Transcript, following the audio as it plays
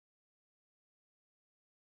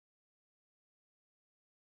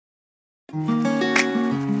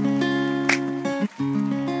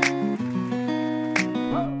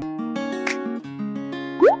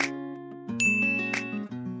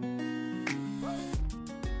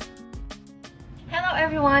Hello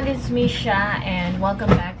everyone, this is Misha and welcome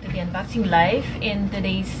back to the unboxing live. In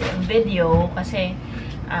today's video, kasi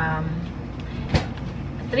 3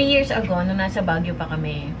 years ago, nung nasa Baguio pa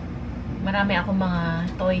kami, marami akong mga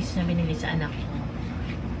toys na binili sa anak ko.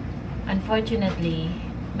 Unfortunately,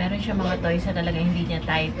 meron siya mga toys na talaga hindi niya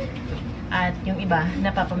type. At yung iba,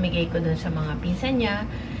 napapamigay ko dun sa mga pinsan niya.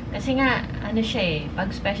 Kasi nga, ano siya eh,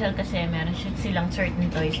 pag special kasi, meron silang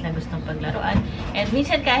certain toys na gustong paglaruan. And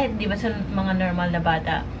minsan kahit, di ba sa mga normal na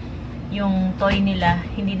bata, yung toy nila,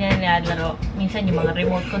 hindi nila nilalaro. Minsan yung mga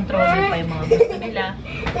remote controller pa yung mga gusto nila.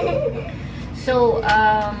 So,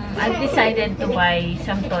 I've decided to buy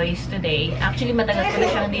some toys today. Actually, matagal ko na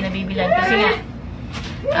siyang hindi nabibilan. Kasi nga,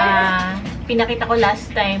 pinakita ko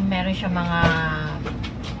last time, meron siya mga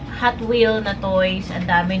Hot Wheel na toys. Ang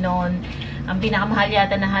dami nun. Ang pinakamahal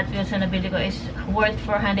yata na Hot Wheels na nabili ko is worth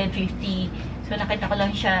 450. So, nakita ko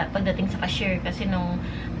lang siya pagdating sa cashier kasi nung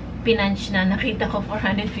pinunch na, nakita ko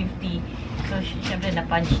 450. So, syempre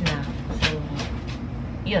na-punch na. So,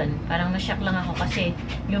 yun. Parang na-shock lang ako kasi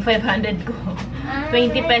yung 500 ko,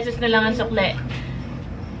 20 pesos na lang ang sukle.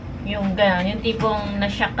 Yung gano'n. Yung tipong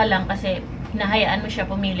na-shock ka lang kasi nahayaan mo siya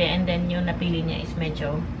pumili and then yung napili niya is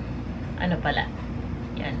medyo ano pala.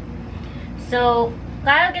 Yan. So,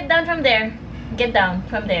 Kyle, get down from there. Get down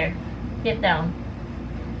from there. Get down.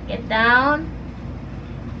 Get down.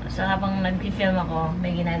 So, habang nag-film ako,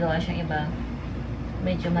 may ginagawa siyang iba.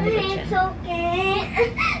 Medyo malipit siya. It's okay.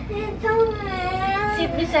 It's okay.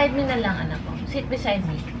 Sit beside me na lang, anak ko. Sit beside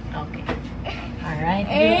me. Okay. Alright.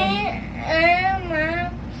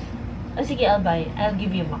 Oh, sige, I'll give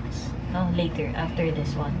you box. No, later, after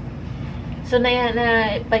this one. So,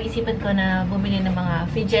 pag-isipan ko na bumili ng mga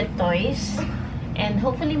fidget toys. And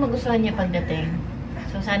hopefully, magustuhan niya pagdating.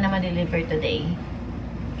 So, sana ma-deliver today.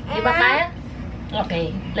 Diba kaya?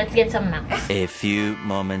 Okay, let's get some snacks. A few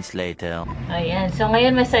moments later. Ayan. So,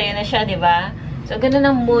 ngayon masaya na siya, diba? So, ganun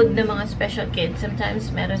ang mood ng mga special kids.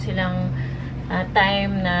 Sometimes, meron silang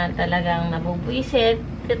time na talagang nabubwisit.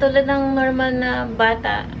 Katulad ng normal na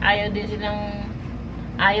bata, ayaw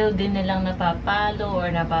din nilang napapalo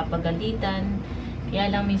or napapagalitan.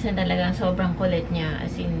 Kaya lang minsan talagang sobrang kulit niya.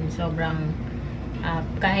 As in, sobrang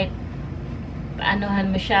kahit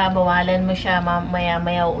anuhan mo siya, bawalan mo siya,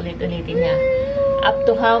 maya-maya ulit-ulitin niya. Up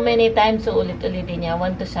to how many times ulit-ulitin niya?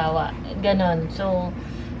 1 to sawa. Ganon. So,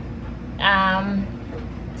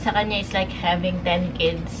 sa kanya is like having 10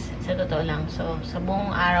 kids. Sa totoo lang. So, sa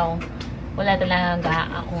buong araw, wala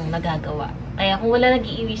talaga akong nagagawa. Kaya kung wala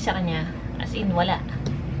nag-iiwi sa kanya, as in, wala.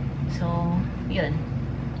 So, yun.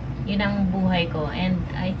 Yun ang buhay ko. And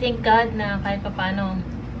I thank God na kahit paano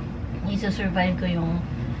i-survive ko yung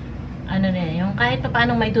yung kahit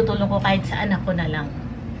paano may tutulong ko kahit sa anak ko na lang.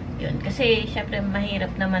 Yun. Kasi, syempre, mahirap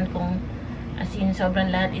naman kung as in,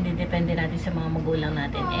 sobrang lahat ididepende natin sa mga magulang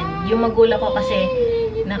natin. And yung magulang ko kasi,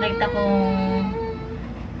 nakita kong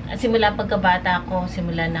simula pagkabata ko,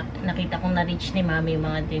 nakita kong na-reach ni mami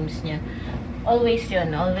yung mga dreams niya. Always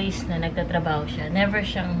yun. Always na nagtatrabaho siya. Never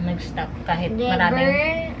siyang nag-stop kahit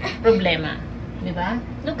maraming problema. Diba?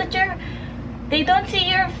 Look at your... They don't see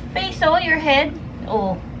your face, oh, your head.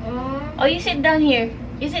 Oh. Oh, you sit down here.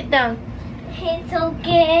 You sit down. It's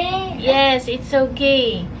okay. Yes, it's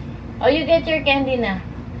okay. Oh, you get your candy na.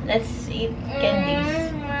 Let's eat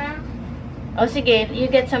candies. Oh, sige. You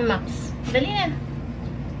get some Max. Dali na.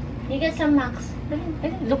 You get some Max. Dali,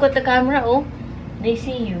 dali. Look at the camera, oh. They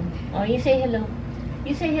see you. Oh, you say hello.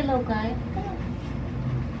 You say hello, Kyle. Hello.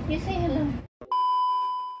 You say hello.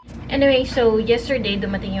 Anyway, so yesterday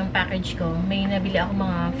dumating yung package ko. May nabili ako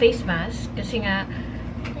mga face mask kasi nga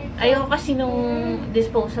ayoko kasi nung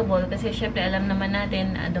disposable kasi syempre alam naman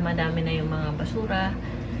natin dumadami na yung mga basura.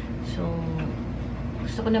 So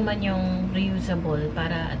gusto ko naman yung reusable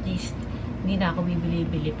para at least hindi na ako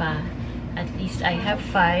bibili-bili pa. At least I have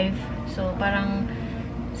 5. So parang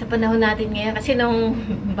sa panahon natin ngayon kasi nung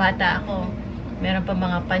bata ako, meron pa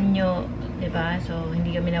mga panyo, 'di ba? So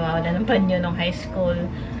hindi kami nawawala ng panyo nung high school.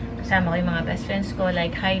 Kasama ko yung mga best friends ko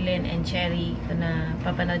like Hylen and Cherry. Kung na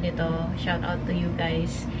papanood nyo to, shout out to you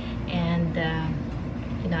guys. And,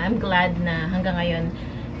 you know, I'm glad na hanggang ngayon,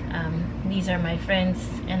 these are my friends.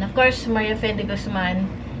 And of course, Maria Fede Guzman,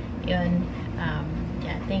 yun,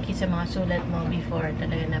 yeah, thank you sa mga sulat mo before.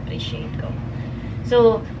 Talaga na-appreciate ko.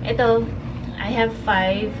 So, ito, I have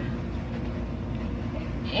 5.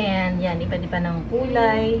 And, yan, iba-iba ng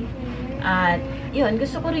kulay. At, yun,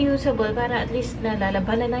 gusto ko reusable para at least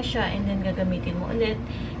nalalabanan na siya and then gagamitin mo ulit.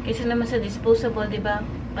 Kaysa naman sa disposable, diba?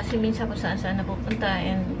 Kasi minsan kung saan-saan napupunta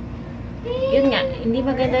and yun nga, hindi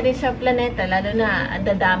maganda rin sa planeta, lalo na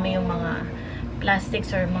dadami yung mga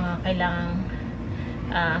plastics or mga kailangang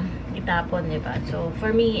itapon, diba? So,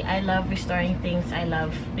 for me, I love restoring things. I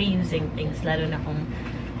love reusing things. Lalo na kung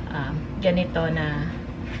ganito na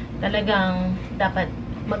talagang dapat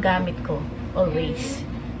magamit ko always.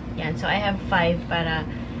 Yan. So, I have 5 para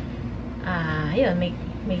yun,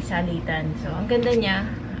 may salitan. So, ang ganda niya,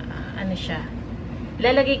 ano siya.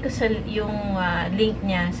 Lalagay ko sa yung link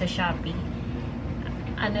niya sa Shopee.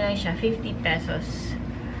 Ano lang siya, 50 pesos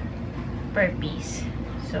per piece.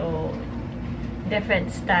 So,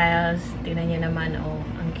 different styles. Tingnan niyo naman, oh,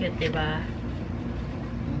 ang cute, diba?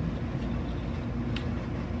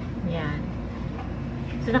 Yan.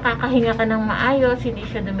 So, nakakahinga ka ng maayos. Hindi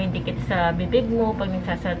siya dumidikit sa bibig mo pag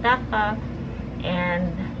nagsasalta ka.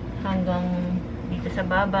 And, hanggang dito sa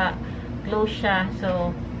baba, close siya.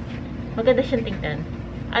 So, maganda siyang tignan.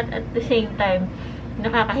 At the same time,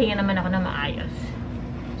 nakakahinga naman ako ng maayos.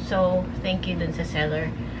 So, thank you dun sa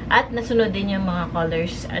seller. At nasunod din yung mga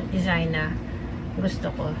colors at design na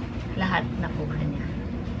gusto ko. Lahat nakuha niya.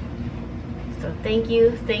 So, thank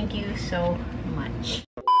you so much.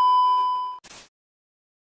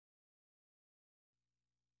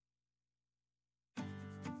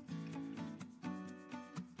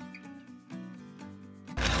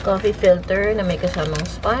 Coffee filter na may kasamang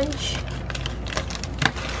sponge.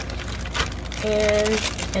 And,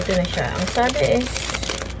 ito na siya. Ang sabi is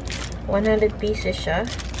 100 pieces siya.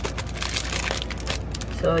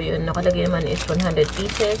 So, yun, nakalagay naman is 100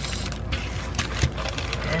 pieces.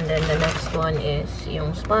 And then, the next one is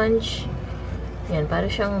yung sponge. Yan, para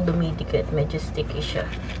siyang dumidikit. Medyo sticky siya.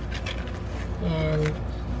 And,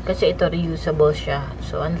 kasi ito reusable siya.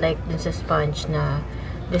 So, unlike dun sa sponge na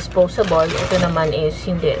disposable, ito naman is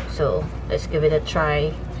hindi. So, let's give it a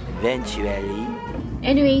try. Eventually.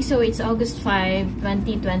 Anyway, so it's August 5,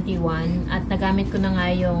 2021 at nagamit ko na nga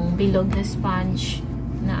yung bilog na sponge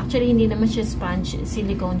na actually hindi naman siya sponge,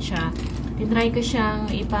 silicone siya. Tinry ko siyang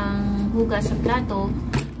ipanghugas sa plato.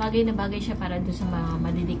 Bagay na bagay siya para doon sa mga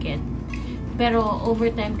madidikit. Pero over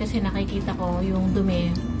time kasi nakikita ko yung dumi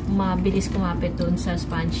mabilis kumapit doon sa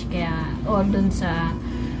sponge kaya or doon sa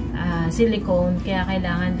silicone, kaya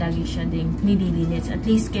kailangan lagi siya ding nililinis. At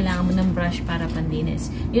least kailangan mo ng brush para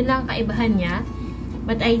panlinis. Yun lang kaibahan niya.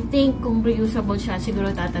 But I think kung reusable siya,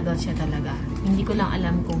 siguro tatagal siya talaga. Hindi ko lang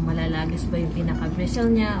alam kung malalagis ba yung pinaka-bristle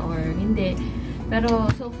niya or hindi. Pero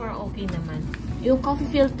so far okay naman. Yung coffee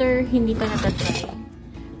filter, hindi pa natatry.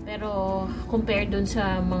 Pero compare dun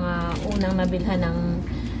sa mga unang nabilhan ng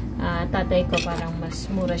tatay ko, parang mas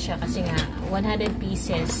mura siya kasi nga 100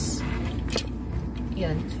 pieces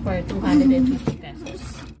yun, for 250 pesos.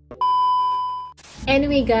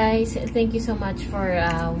 Anyway guys, thank you so much for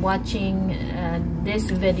watching this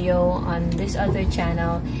video on this other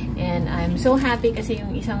channel, and I'm so happy kasi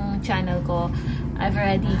yung isang channel ko, I've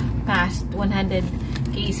already passed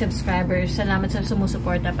 100k subscribers. Salamat sa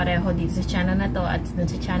sumusuporta pareho dito sa channel na to at dun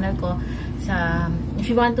sa channel ko. If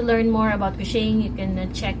you want to learn more about crocheting, you can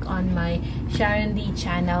check on my Sharon D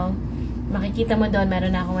channel. Makikita mo doon,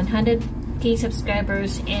 meron na ako 100k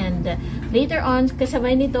subscribers, and later on,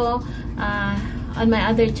 kasabay nito, on my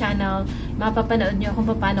other channel, mapapanood nyo kung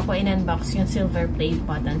paano ko in-unbox yung silver play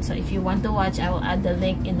button. So, if you want to watch, I will add the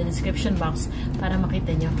link in the description box para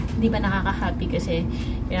makita nyo. Di ba nakaka-happy kasi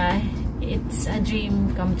it's a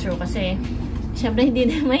dream come true kasi syempre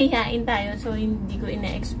hindi na mahihain tayo. So, hindi ko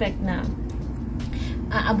ina-expect na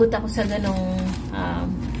aabot ako sa ganong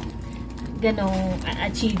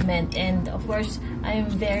achievement. And of course,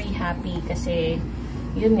 I'm very happy kasi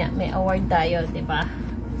yun nga, may award tayo, di ba?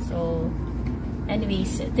 So,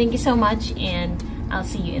 anyways, thank you so much, and I'll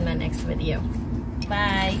see you in my next video.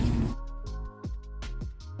 Bye!